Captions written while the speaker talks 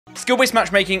Skill-based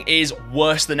matchmaking is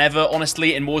worse than ever,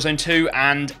 honestly, in Warzone 2,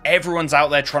 and everyone's out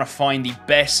there trying to find the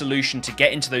best solution to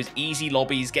get into those easy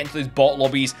lobbies, get into those bot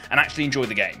lobbies, and actually enjoy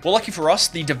the game. Well, lucky for us,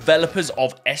 the developers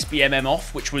of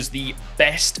SBMMOFF, which was the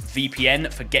best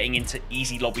VPN for getting into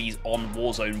easy lobbies on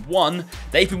Warzone 1,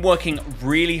 they've been working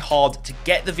really hard to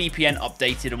get the VPN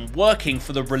updated and working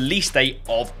for the release date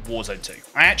of Warzone 2.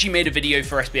 I actually made a video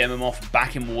for SBMMOFF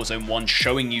back in Warzone 1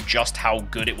 showing you just how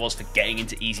good it was for getting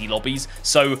into easy lobbies,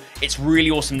 so it's really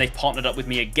awesome they've partnered up with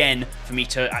me again for me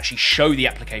to actually show the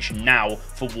application now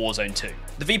for Warzone 2.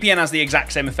 The VPN has the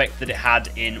exact same effect that it had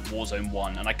in Warzone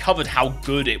 1, and I covered how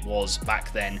good it was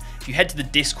back then. If you head to the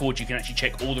Discord, you can actually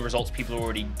check all the results people are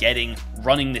already getting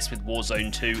running this with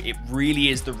Warzone 2. It really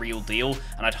is the real deal,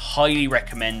 and I'd highly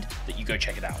recommend that you go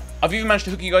check it out. I've even managed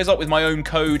to hook you guys up with my own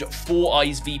code,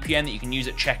 FourEyes VPN, that you can use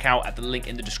at checkout at the link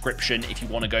in the description if you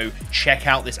want to go check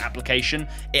out this application.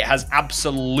 It has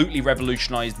absolutely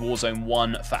revolutionized Warzone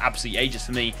 1 for absolutely ages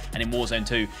for me, and in Warzone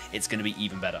 2, it's going to be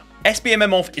even better.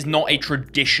 SBMMOFF is not a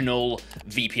traditional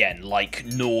VPN like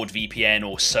NordVPN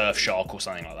or Surfshark or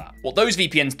something like that. What those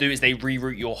VPNs do is they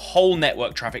reroute your whole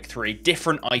network traffic through a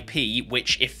different IP,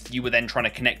 which if you were then trying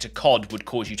to connect to COD would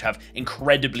cause you to have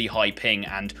incredibly high ping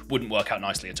and wouldn't work out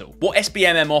nicely at all. What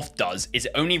SBMMOFF does is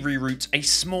it only reroutes a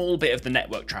small bit of the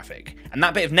network traffic, and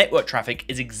that bit of network traffic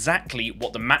is exactly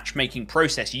what the matchmaking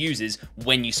process uses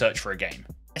when you search for a game.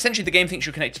 Essentially, the game thinks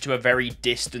you're connected to a very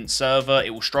distant server. It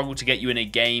will struggle to get you in a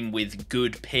game with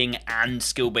good ping and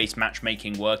skill-based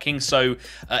matchmaking working, so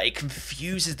it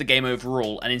confuses the game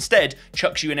overall and instead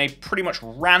chucks you in a pretty much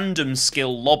random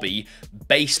skill lobby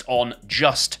based on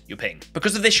just your ping.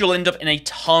 Because of this, you'll end up in a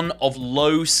ton of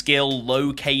low-skill,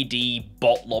 low-KD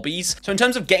bot lobbies. So in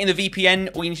terms of getting the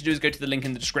VPN, all you need to do is go to the link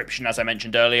in the description, as I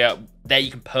mentioned earlier. There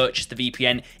you can purchase the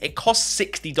VPN. It costs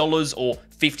 $60 or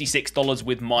 $56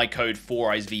 with my code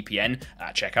FourEyesVPN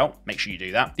at checkout. Make sure you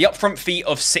do that. The upfront fee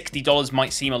of $60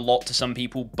 might seem a lot to some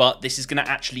people, but this is going to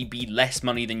actually be less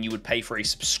money than you would pay for a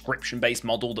subscription-based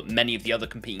model that many of the other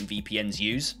competing VPNs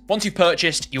use. Once you've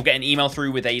purchased, you'll get an email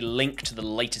through with a link to the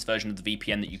latest version of the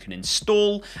VPN that you can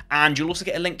install, and you'll also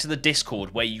get a link to the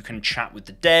Discord where you can chat with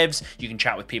the devs, you can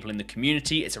chat with people in the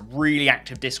community. It's a really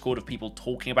active Discord of people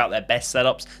talking about their best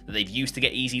setups that they've used to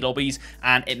get easy lobbies,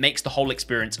 and it makes the whole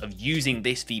experience of using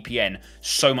this VPN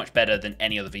so much better than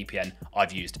any other VPN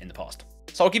I've used in the past.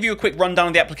 So I'll give you a quick rundown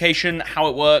of the application, how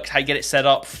it works, how you get it set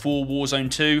up for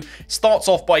Warzone 2. It starts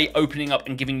off by opening up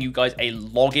and giving you guys a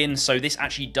login. So this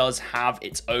actually does have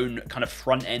its own kind of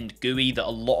front-end GUI that a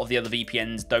lot of the other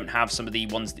VPNs don't have. Some of the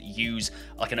ones that use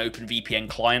like an open VPN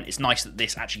client. It's nice that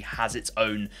this actually has its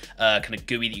own kind of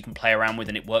GUI that you can play around with,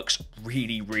 and it works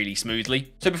really, really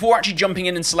smoothly. So before actually jumping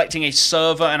in and selecting a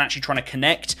server and actually trying to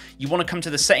connect, you want to come to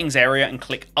the settings area and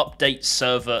click Update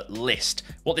Server List.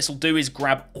 What this will do is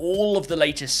grab all of the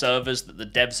latest servers that the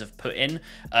devs have put in.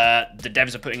 The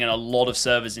devs are putting in a lot of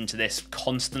servers into this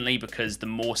constantly because the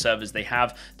more servers they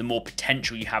have, the more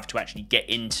potential you have to actually get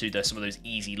into some of those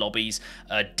easy lobbies.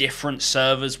 Different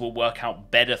servers will work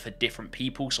out better for different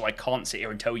people, so I can't sit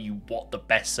here and tell you what the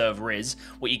best server is.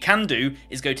 What you can do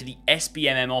is go to the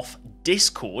SBMMOFF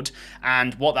Discord,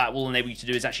 and what that will enable you to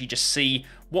do is actually just see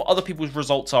what other people's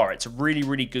results are. It's a really,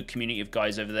 really good community of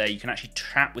guys over there. You can actually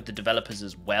chat with the developers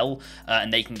as well,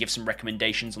 and they can give some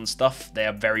recommendations on stuff. They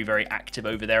are very, very active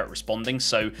over there at responding.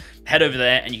 So head over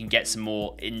there and you can get some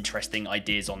more interesting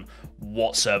ideas on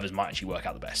what servers might actually work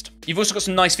out the best. You've also got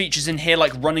some nice features in here,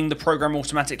 like running the program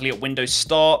automatically at Windows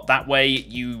Start. That way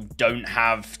you don't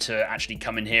have to actually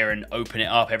come in here and open it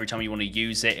up every time you want to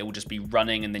use it. It will just be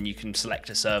running, and then you can select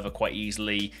a server quite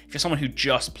easily. If you're someone who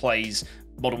just plays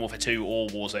Modern Warfare 2 or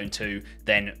Warzone 2,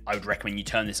 then I would recommend you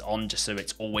turn this on just so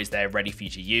it's always there ready for you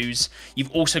to use.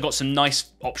 You've also got some nice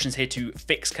options here to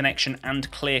fix connection and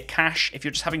clear cache. If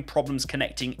you're just having problems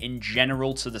connecting in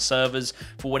general to the servers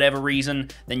for whatever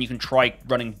reason, then you can try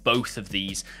running both of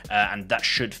these, and that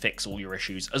should fix all your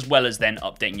issues, as well as then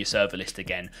updating your server list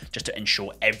again just to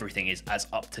ensure everything is as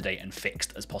up to date and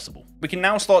fixed as possible. We can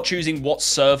now start choosing what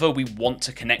server we want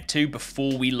to connect to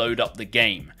before we load up the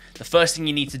game. The first thing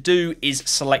you need to do is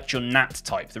select your NAT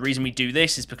type. The reason we do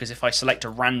this is because if I select a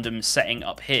random setting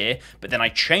up here, but then I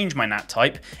change my NAT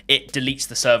type, it deletes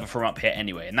the server from up here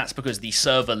anyway. And that's because the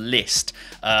server list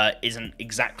isn't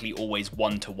exactly always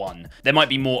one-to-one. There might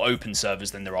be more open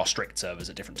servers than there are strict servers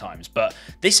at different times. But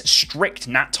this strict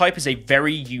NAT type is a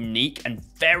very unique and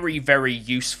very, very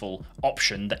useful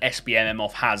option that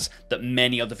SBMMOFF has that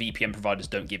many other VPN providers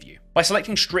don't give you. By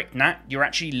selecting strict NAT, you're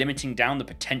actually limiting down the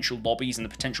potential lobbies and the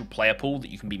potential player pool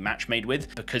that you can be match made with.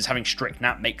 with, because having strict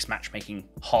NAT makes matchmaking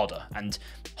harder, and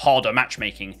harder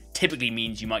matchmaking typically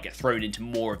means you might get thrown into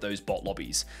more of those bot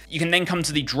lobbies. You can then come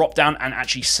to the drop down and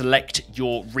actually select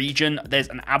your region. There's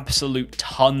an absolute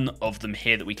ton of them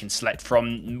here that we can select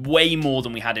from, way more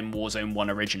than we had in Warzone 1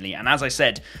 originally. And as I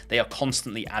said, they are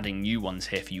constantly adding new ones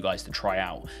here for you guys to try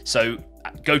out. So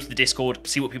go to the Discord,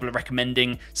 see what people are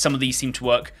recommending. Some of these seem to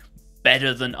work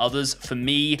better than others. For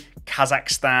me,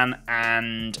 Kazakhstan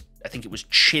and I think it was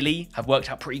Chile have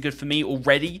worked out pretty good for me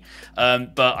already,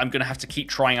 but I'm going to have to keep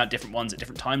trying out different ones at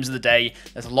different times of the day.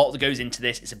 There's a lot that goes into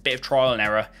this. It's a bit of trial and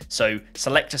error, so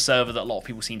select a server that a lot of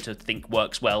people seem to think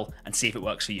works well and see if it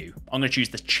works for you. I'm going to choose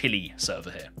the Chile server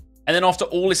here. And then after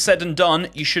all is said and done,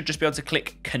 you should just be able to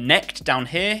click connect down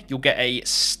here. You'll get a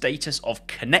status of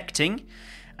connecting,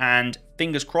 and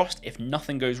fingers crossed, if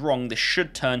nothing goes wrong, this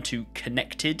should turn to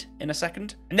connected in a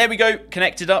second. And there we go,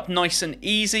 connected up, nice and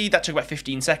easy. That took about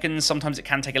 15 seconds. Sometimes it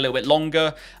can take a little bit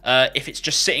longer. If it's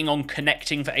just sitting on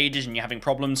connecting for ages and you're having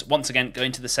problems, once again, go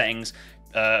into the settings,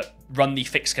 run the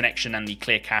fixed connection and the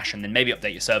clear cache, and then maybe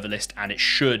update your server list, and it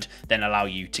should then allow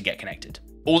you to get connected.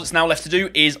 All that's now left to do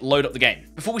is load up the game.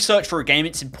 Before we search for a game,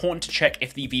 it's important to check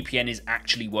if the VPN is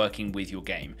actually working with your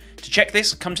game. To check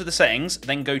this, come to the settings,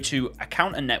 then go to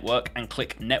Account and Network and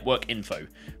click Network Info.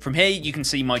 From here, you can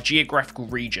see my geographical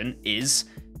region is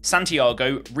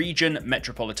Santiago, Region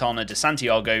Metropolitana de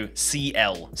Santiago,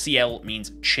 CL. CL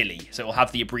means Chile, so it will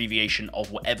have the abbreviation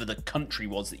of whatever the country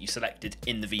was that you selected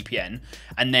in the VPN.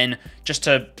 And then, just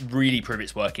to really prove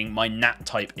it's working, my NAT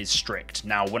type is strict.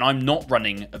 Now, when I'm not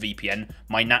running a VPN,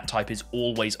 my NAT type is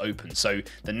always open. So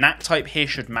the NAT type here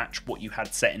should match what you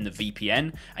had set in the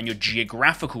VPN, and your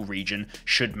geographical region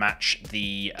should match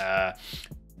the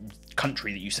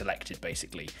country that you selected,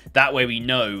 basically. That way we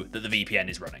know that the VPN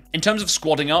is running. In terms of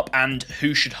squadding up and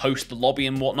who should host the lobby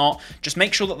and whatnot, just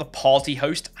make sure that the party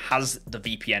host has the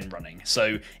VPN running.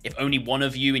 So if only one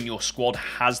of you in your squad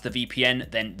has the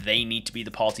VPN, then they need to be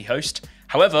the party host.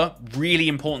 However, really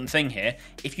important thing here,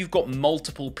 if you've got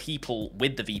multiple people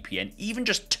with the VPN, even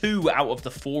just 2 out of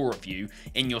the 4 of you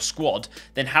in your squad,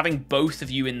 then having both of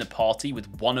you in the party with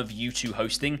one of you 2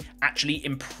 hosting actually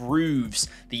improves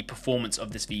the performance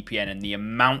of this VPN and the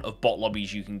amount of bot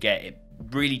lobbies you can get. It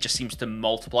really just seems to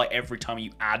multiply every time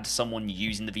you add someone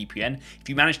using the VPN. If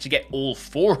you manage to get all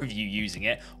 4 of you using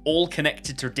it, all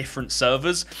connected to different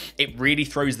servers, it really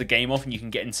throws the game off and you can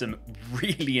get in some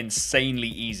really insanely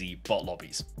easy bot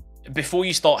lobbies. Before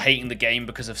you start hating the game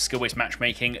because of skill-based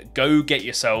matchmaking, go get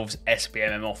yourselves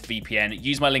SBMMOFF VPN.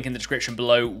 Use my link in the description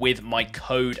below with my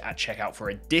code at checkout for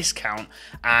a discount,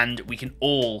 and we can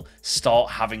all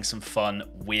start having some fun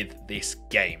with this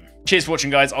game. Cheers for watching,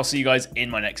 guys. I'll see you guys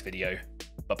in my next video.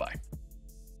 Bye-bye.